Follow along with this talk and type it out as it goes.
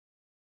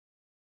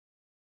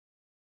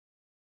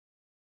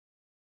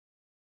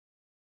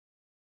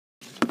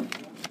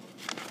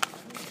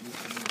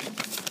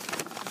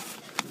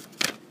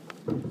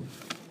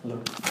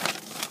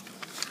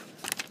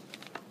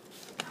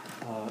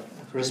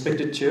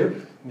Respected Chair,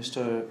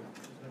 Mr.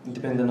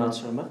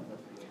 Dipendranath Sharma,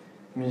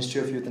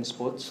 Ministry of Youth and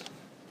Sports,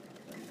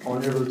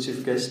 Honorable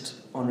Chief Guest,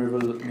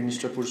 Honorable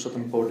Minister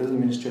Purushottam Paudel,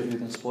 Ministry of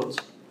Youth and Sports,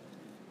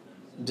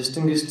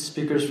 distinguished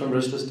speakers from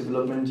Restless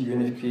Development,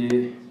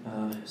 UNFPA,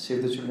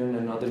 Save the Children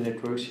and other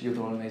networks, youth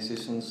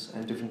organizations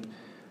and different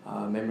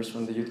members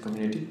from the youth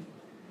community,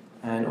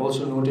 and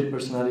also noted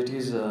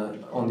personalities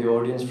on the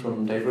audience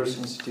from diverse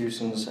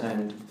institutions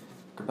and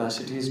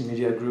capacities,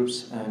 media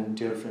groups and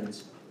dear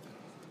friends.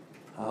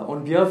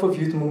 On behalf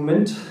of youth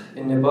movement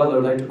in Nepal, I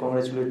would like to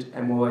congratulate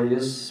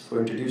MOIS for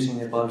introducing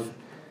Nepal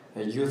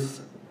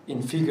Youth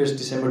in Figures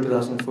December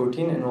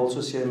 2014 and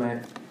also share my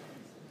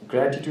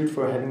gratitude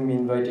for having me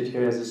invited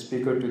here as a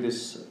speaker to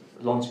this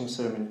launching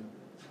ceremony.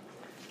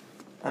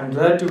 I'm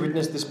glad to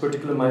witness this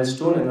particular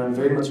milestone, and I'm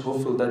very much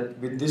hopeful that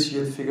with these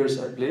youth figures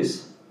at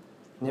place,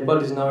 Nepal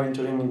is now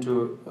entering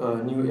into a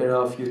new era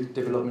of youth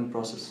development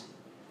process.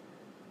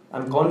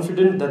 I'm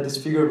confident that this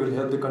figure will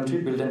help the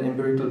country build an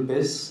empirical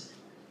base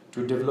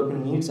to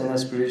development needs and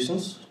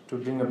aspirations to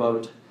bring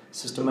about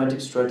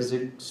systematic,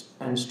 strategic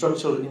and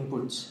structural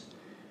inputs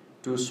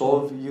to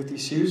solve youth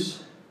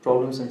issues,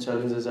 problems and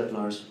challenges at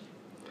large.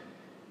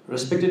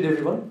 Respected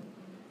everyone,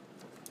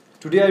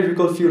 today I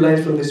recall a few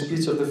lines from the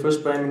speech of the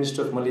first Prime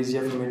Minister of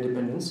Malaysia from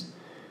independence,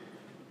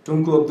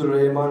 Tunku Abdul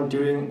Rahman,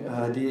 during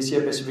the Asia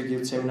Pacific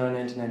Youth Seminar in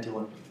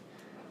 1991.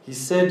 He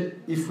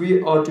said, if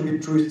we are to be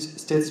true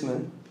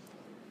statesmen,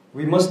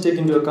 we must take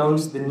into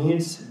account the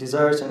needs,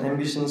 desires and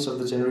ambitions of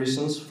the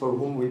generations for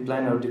whom we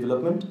plan our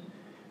development.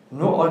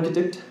 No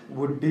architect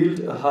would build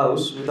a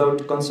house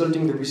without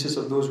consulting the wishes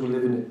of those who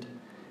live in it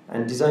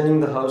and designing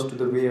the house to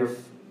the way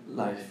of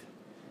life.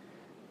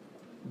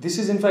 This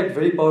is in fact a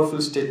very powerful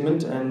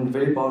statement and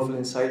very powerful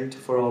insight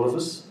for all of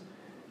us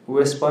who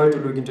aspire to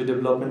look into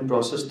development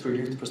process through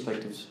youth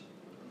perspectives.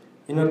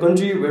 In a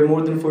country where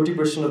more than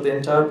 40% of the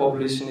entire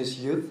population is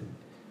youth,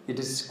 it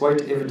is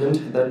quite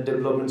evident that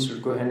development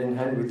should go hand in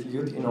hand with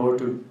youth in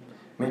order to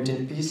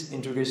maintain peace,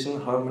 integration,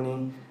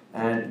 harmony,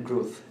 and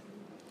growth.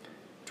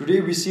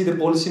 Today we see the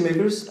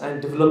policymakers and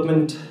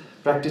development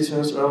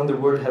practitioners around the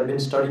world have been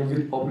studying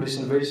youth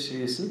population very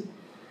seriously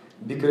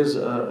because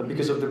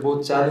of the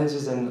both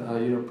challenges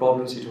and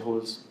problems it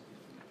holds.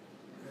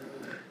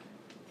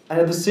 And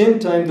at the same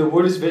time, the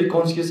world is very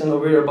conscious and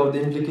aware about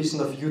the implication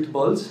of youth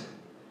bulge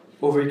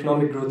over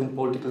economic growth and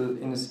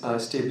political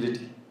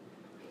stability.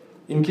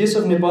 In case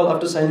of Nepal,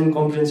 after signing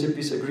Comprehensive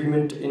Peace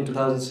Agreement in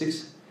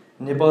 2006,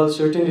 Nepal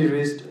certainly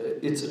raised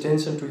its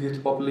attention to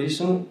youth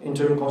population.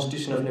 Interim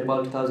Constitution of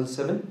Nepal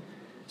 2007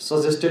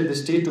 suggested the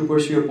state to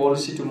pursue a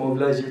policy to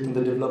mobilize youth in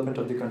the development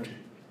of the country.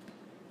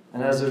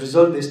 And as a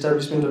result, the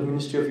establishment of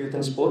Ministry of Youth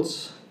and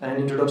Sports and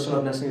introduction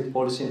of National Youth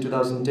Policy in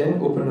 2010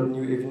 opened up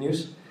new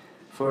avenues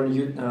for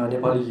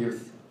Nepali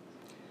youth.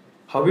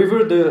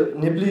 However, the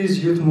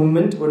Nepalese youth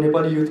movement or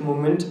Nepali youth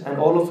movement and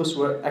all of us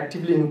who are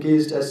actively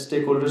engaged as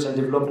stakeholders and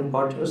development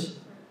partners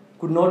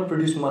could not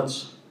produce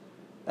much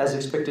as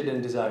expected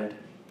and desired.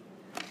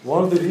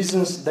 One of the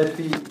reasons that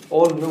we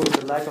all know is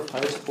the lack of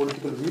highest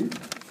political will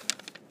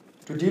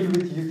to deal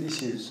with youth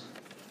issues.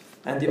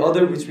 And the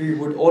other, which we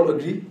would all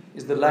agree,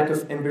 is the lack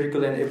of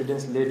empirical and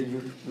evidence-led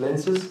youth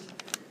lenses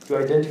to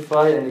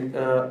identify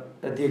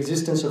the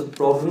existence of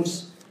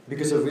problems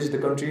because of which the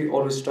country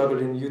always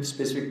struggled in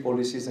youth-specific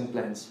policies and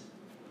plans.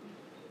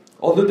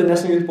 Although the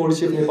National Youth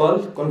Policy of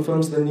Nepal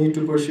confirms the need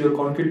to pursue a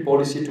concrete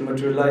policy to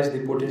materialize the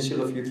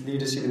potential of youth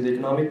leadership in the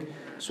economic,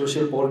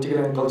 social,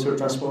 political and cultural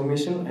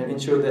transformation and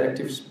ensure the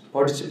active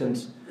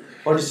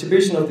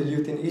participation of the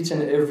youth in each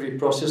and every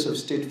process of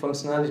state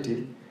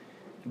functionality,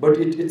 but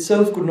it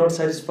itself could not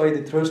satisfy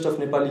the thirst of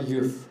Nepali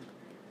youth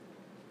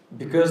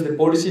because the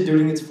policy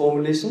during its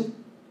formulation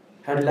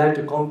had lacked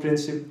a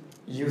comprehensive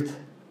youth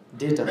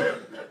data.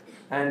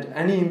 And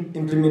any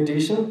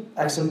implementation,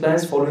 action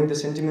plans following the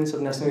sentiments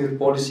of National Youth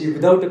Policy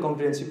without a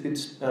comprehensive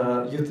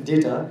youth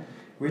data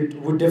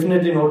would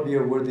definitely not be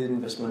a worthy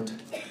investment.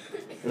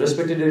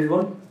 Respected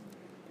everyone,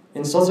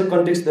 in such a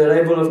context, the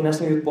arrival of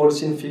National Youth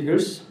Policy in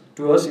Figures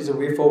to us is a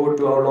way forward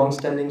to our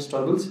long-standing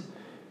struggles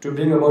to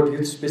bring about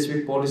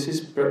youth-specific policies,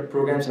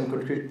 programs and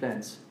concrete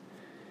plans.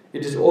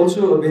 It is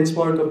also a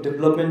benchmark of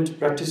development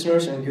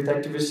practitioners and youth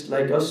activists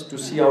like us to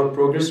see our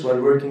progress while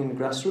working in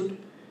grassroots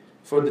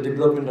for the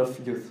development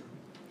of youth.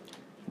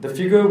 The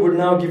figure would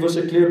now give us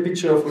a clear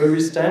picture of where we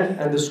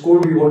stand and the score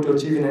we want to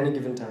achieve in any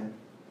given time.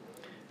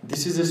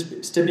 This is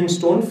a stepping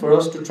stone for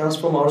us to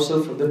transform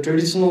ourselves from the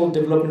traditional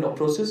development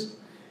approaches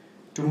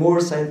to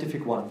more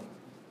scientific one.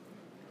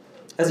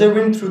 As I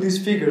went through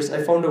these figures,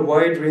 I found a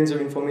wide range of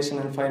information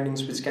and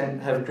findings which can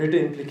have greater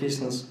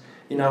implications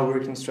in our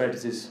working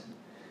strategies.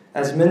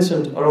 As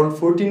mentioned, around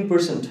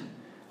 14%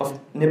 of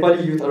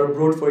Nepali youth are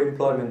abroad for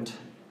employment,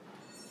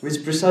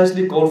 which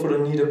precisely call for a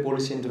need of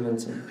policy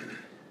intervention.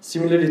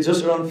 Similarly,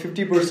 just around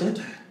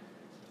 50%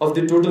 of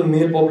the total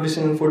male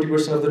population and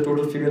 40% of the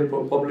total female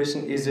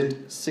population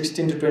aged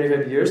 16 to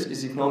 25 years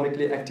is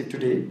economically active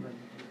today,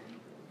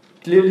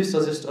 clearly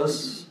suggests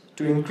us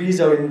to increase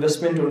our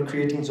investment on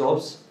creating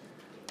jobs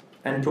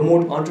and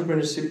promote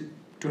entrepreneurship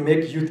to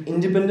make youth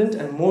independent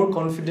and more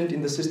confident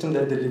in the system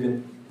that they live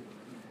in.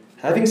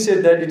 Having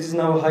said that, it is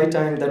now high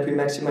time that we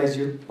maximize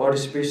youth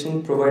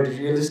participation, provide a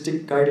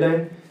realistic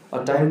guideline,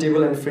 a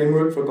timetable and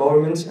framework for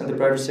governments and the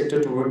private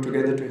sector to work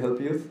together to help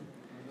youth,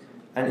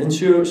 and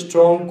ensure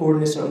strong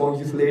coordination among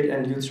youth-led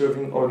and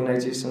youth-serving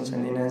organizations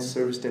and enhance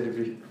service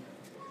delivery.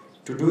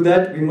 To do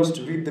that, we must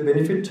reap the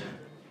benefit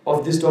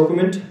of this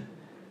document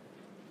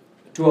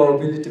to our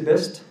ability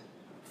best.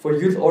 For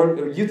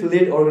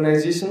youth-led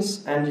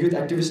organizations and youth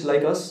activists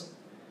like us,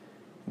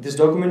 this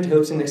document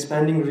helps in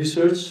expanding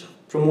research,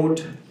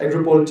 promote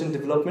agropolitan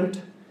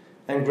development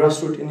and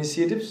grassroots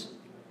initiatives,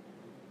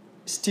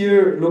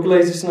 steer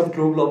localization of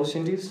global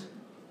opportunities,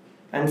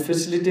 and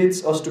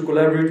facilitates us to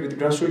collaborate with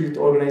grassroots youth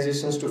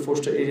organizations to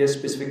foster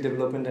area-specific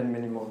development and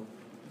many more.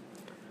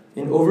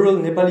 In overall,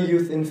 Nepali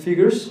Youth in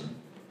Figures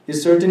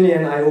is certainly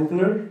an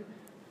eye-opener,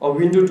 a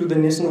window to the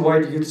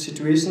nationwide youth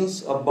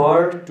situations, a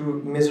bar to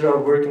measure our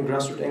work in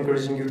grassroots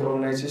encouraging youth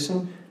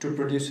organizations to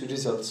produce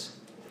results.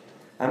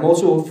 I'm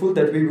also hopeful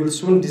that we will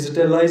soon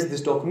digitalize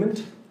this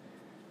document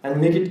and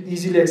make it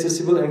easily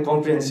accessible and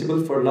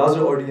comprehensible for a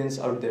larger audience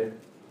out there.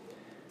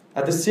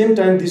 At the same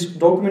time, this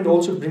document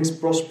also brings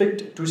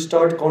prospect to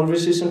start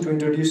conversation to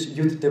introduce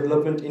Youth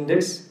Development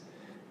Index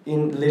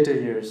in later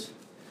years.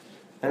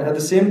 And at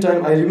the same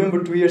time, I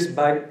remember 2 years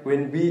back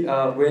when we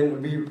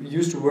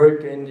used to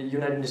work in the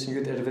United Nations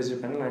Youth Advisory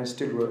Panel, and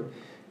still work,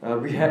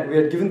 we had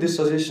given this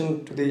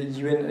suggestion to the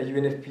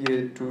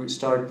UNFPA to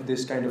start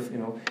this kind of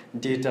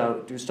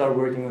data, to start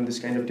working on this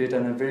kind of data,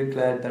 and I'm very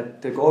glad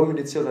that the government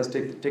itself has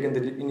taken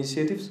the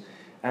initiatives,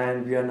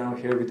 and we are now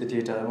here with the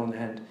data on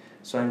hand.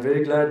 So I'm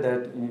very glad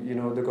that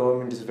the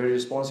government is very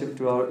responsive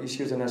to our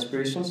issues and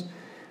aspirations,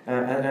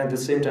 and at the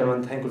same time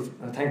I'm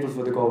thankful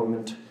for the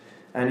government.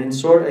 And in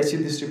short, I see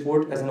this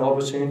report as an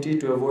opportunity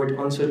to avoid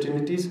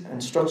uncertainties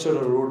and structure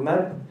a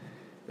roadmap.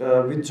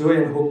 With joy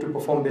and hope to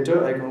perform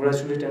better, I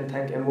congratulate and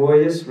thank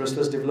MOIS,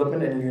 Restless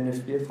Development and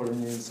UNFPA for the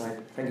new insight.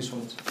 Thank you so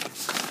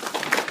much.